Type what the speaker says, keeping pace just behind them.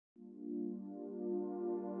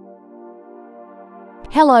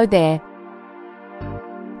Hello there.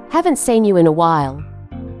 Haven't seen you in a while.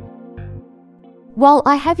 While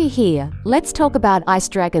I have you here, let's talk about Ice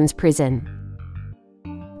Dragon's Prison.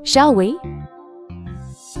 Shall we?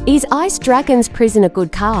 Is Ice Dragon's Prison a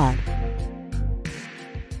good card?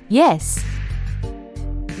 Yes.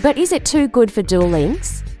 But is it too good for Duel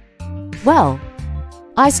Links? Well,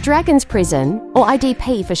 Ice Dragon's Prison, or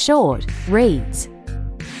IDP for short, reads: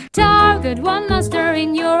 Target one monster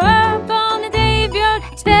in your opponent graveyard.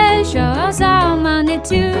 Special summon it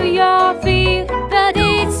to your field. But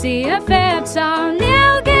its effects are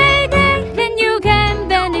negated. Then you can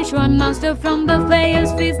banish one monster from the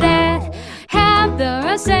player's field that have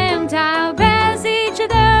the same type as each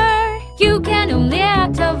other. You can only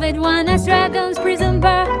activate one Ice Dragon's Prison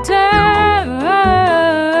per turn.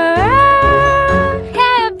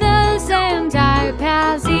 Have the same type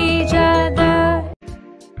as each other.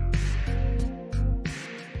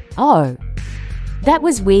 Oh, that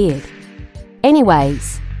was weird.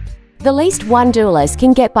 Anyways, the least one duelist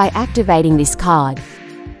can get by activating this card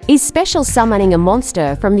is special summoning a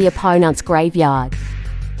monster from the opponent's graveyard.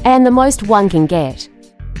 And the most one can get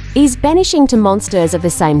is banishing two monsters of the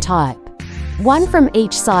same type, one from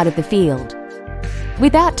each side of the field,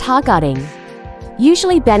 without targeting,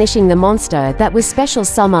 usually banishing the monster that was special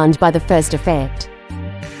summoned by the first effect.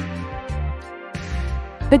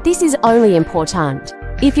 But this is only important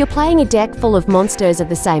if you're playing a deck full of monsters of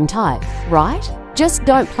the same type, right? Just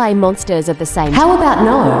don't play monsters of the same type. How about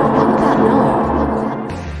no?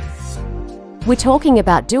 We're talking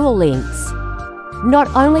about Duel Links. Not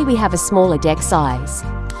only we have a smaller deck size,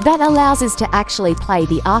 that allows us to actually play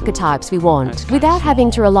the archetypes we want without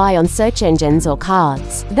having to rely on search engines or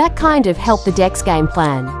cards that kind of help the deck's game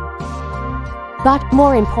plan. But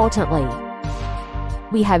more importantly,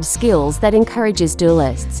 we have skills that encourages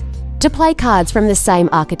duelists to play cards from the same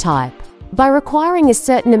archetype by requiring a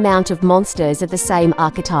certain amount of monsters of the same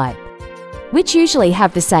archetype, which usually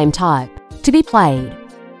have the same type, to be played.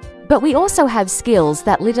 But we also have skills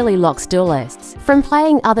that literally locks duelists from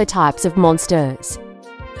playing other types of monsters.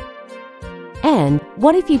 And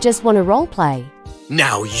what if you just want to roleplay?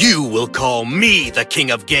 Now you will call me the king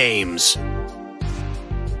of games!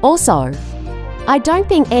 Also, I don't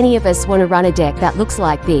think any of us want to run a deck that looks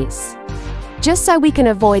like this, just so we can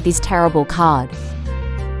avoid this terrible card.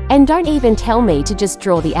 And don't even tell me to just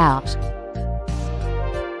draw the out.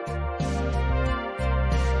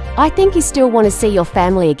 I think you still want to see your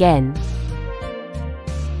family again.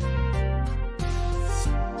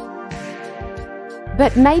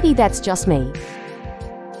 But maybe that's just me.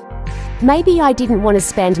 Maybe I didn't want to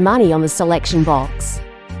spend money on the selection box.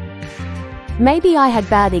 Maybe I had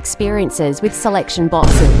bad experiences with selection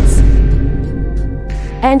boxes.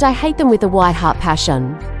 And I hate them with a white-hot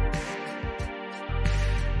passion.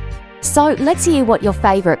 So let's hear what your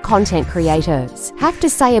favorite content creators have to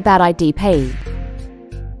say about IDP.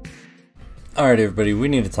 Alright everybody, we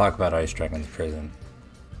need to talk about Ice Dragon's Prison.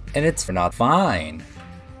 And it's not fine.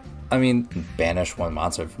 I mean, banish one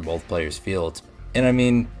monster from both players' fields. And I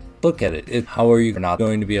mean, look at it. How are you not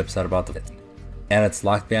going to be upset about the and it's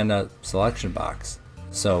locked behind a selection box.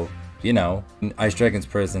 So, you know, Ice Dragon's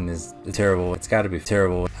Prison is terrible. It's gotta be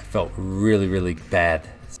terrible. I felt really, really bad.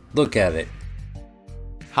 Look at it.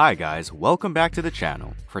 Hi guys, welcome back to the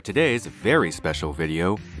channel. For today's very special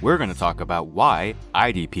video, we're going to talk about why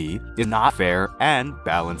IDP is not a fair and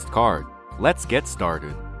balanced card. Let's get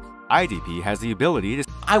started. IDP has the ability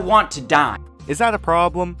to I want to die. Is that a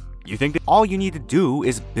problem? You think that all you need to do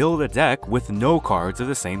is build a deck with no cards of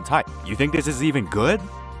the same type? You think this is even good?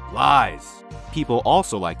 Lies. People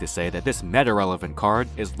also like to say that this meta-relevant card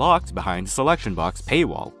is locked behind the selection box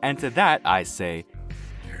paywall, and to that I say,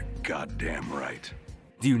 you're goddamn right.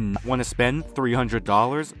 Do you not want to spend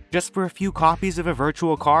 $300 just for a few copies of a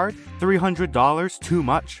virtual card? $300 too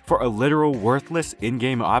much for a literal worthless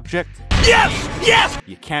in-game object? Yes! Yes!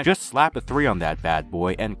 You can't just slap a 3 on that bad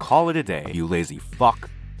boy and call it a day, you lazy fuck.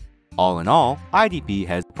 All in all, IDP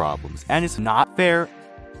has problems and it's not fair.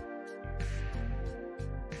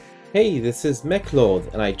 Hey, this is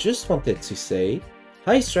MechLord, and I just wanted to say,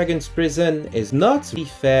 Ice Dragon's Prison is not a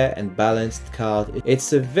fair and balanced card.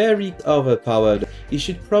 It's a very overpowered. It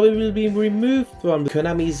should probably be removed from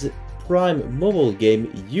Konami's prime mobile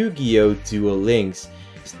game Yu-Gi-Oh! Duel Links,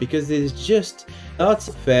 because it's just not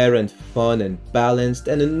fair and fun and balanced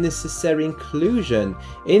and a necessary inclusion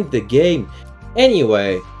in the game.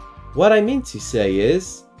 Anyway, what I mean to say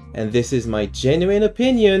is, and this is my genuine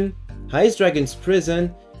opinion, Ice Dragon's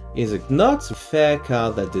Prison is a not fair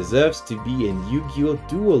card that deserves to be in Yu-Gi-Oh!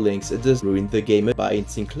 Duel Links. It does ruin the game by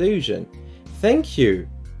its inclusion. Thank you!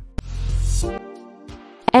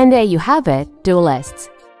 And there you have it, duelists.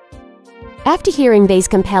 After hearing these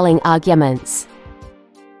compelling arguments,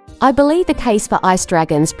 I believe the case for Ice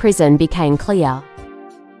Dragon's prison became clear.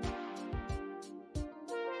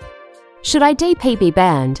 Should IDP be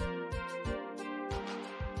banned?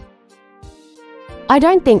 I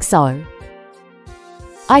don't think so.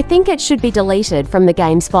 I think it should be deleted from the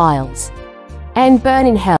game's files and burn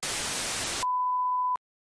in hell.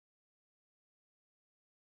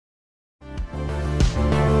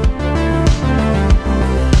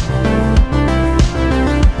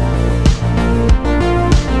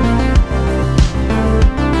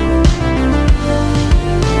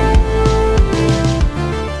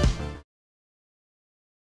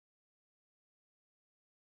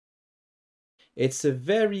 It's a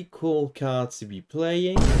very cool card to be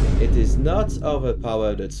playing. It is not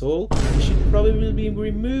overpowered at all. It should probably be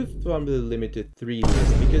removed from the limited 3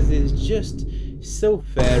 list because it is just so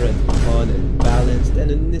fair and fun and balanced and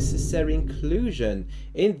a necessary inclusion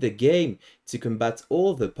in the game to combat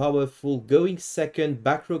all the powerful going second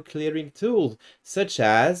back row clearing tools such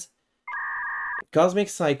as Cosmic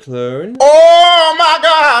Cyclone. Oh my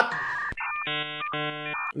god!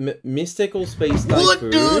 Mystical Space Typhoon.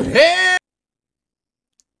 What the hell?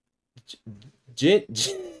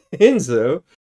 Jinzo.